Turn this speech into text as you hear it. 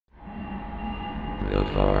The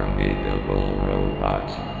formidable robot.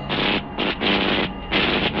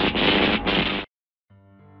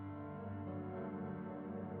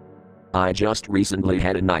 I just recently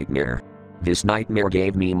had a nightmare. This nightmare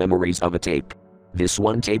gave me memories of a tape. This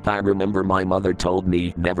one tape I remember my mother told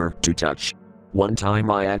me never to touch. One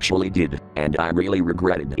time I actually did, and I really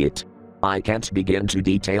regretted it. I can't begin to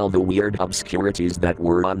detail the weird obscurities that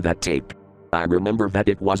were on that tape. I remember that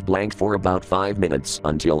it was blank for about 5 minutes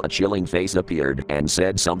until a chilling face appeared and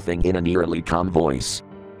said something in an eerily calm voice.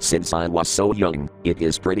 Since I was so young, it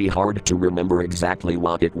is pretty hard to remember exactly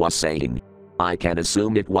what it was saying. I can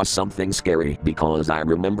assume it was something scary because I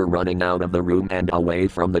remember running out of the room and away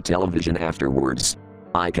from the television afterwards.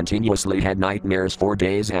 I continuously had nightmares for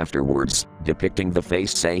days afterwards, depicting the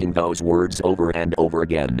face saying those words over and over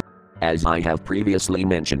again. As I have previously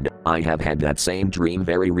mentioned, I have had that same dream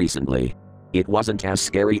very recently. It wasn't as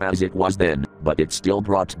scary as it was then, but it still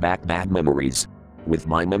brought back bad memories. With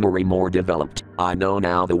my memory more developed, I know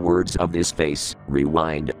now the words of this face,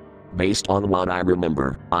 rewind. Based on what I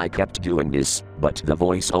remember, I kept doing this, but the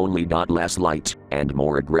voice only got less light and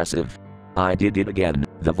more aggressive. I did it again,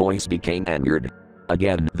 the voice became angered.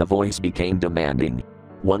 Again, the voice became demanding.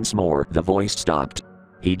 Once more, the voice stopped.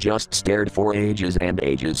 He just stared for ages and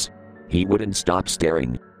ages. He wouldn't stop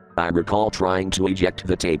staring. I recall trying to eject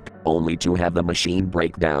the tape, only to have the machine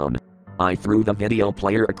break down. I threw the video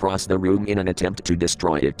player across the room in an attempt to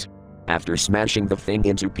destroy it. After smashing the thing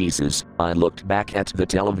into pieces, I looked back at the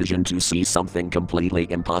television to see something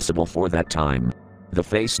completely impossible for that time. The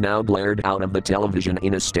face now glared out of the television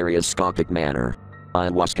in a stereoscopic manner. I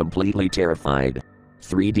was completely terrified.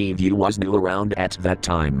 3D view was new around at that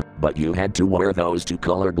time, but you had to wear those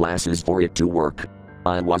 2-color glasses for it to work.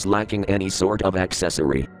 I was lacking any sort of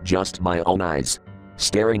accessory, just my own eyes.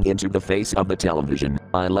 Staring into the face of the television,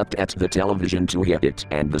 I leapt at the television to hit it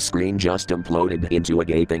and the screen just imploded into a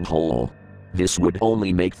gaping hole. This would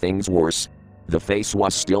only make things worse. The face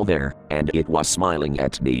was still there, and it was smiling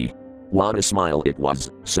at me. What a smile it was,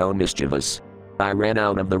 so mischievous. I ran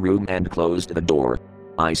out of the room and closed the door.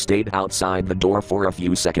 I stayed outside the door for a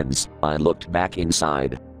few seconds. I looked back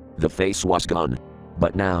inside. The face was gone.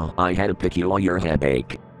 But now I had a peculiar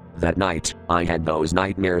headache. That night, I had those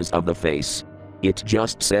nightmares of the face. It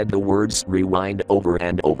just said the words rewind over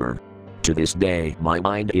and over. To this day, my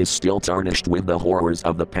mind is still tarnished with the horrors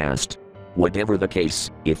of the past. Whatever the case,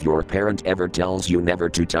 if your parent ever tells you never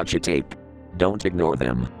to touch a tape, don't ignore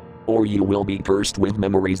them. Or you will be cursed with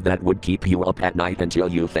memories that would keep you up at night until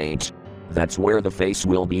you faint. That's where the face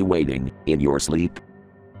will be waiting, in your sleep.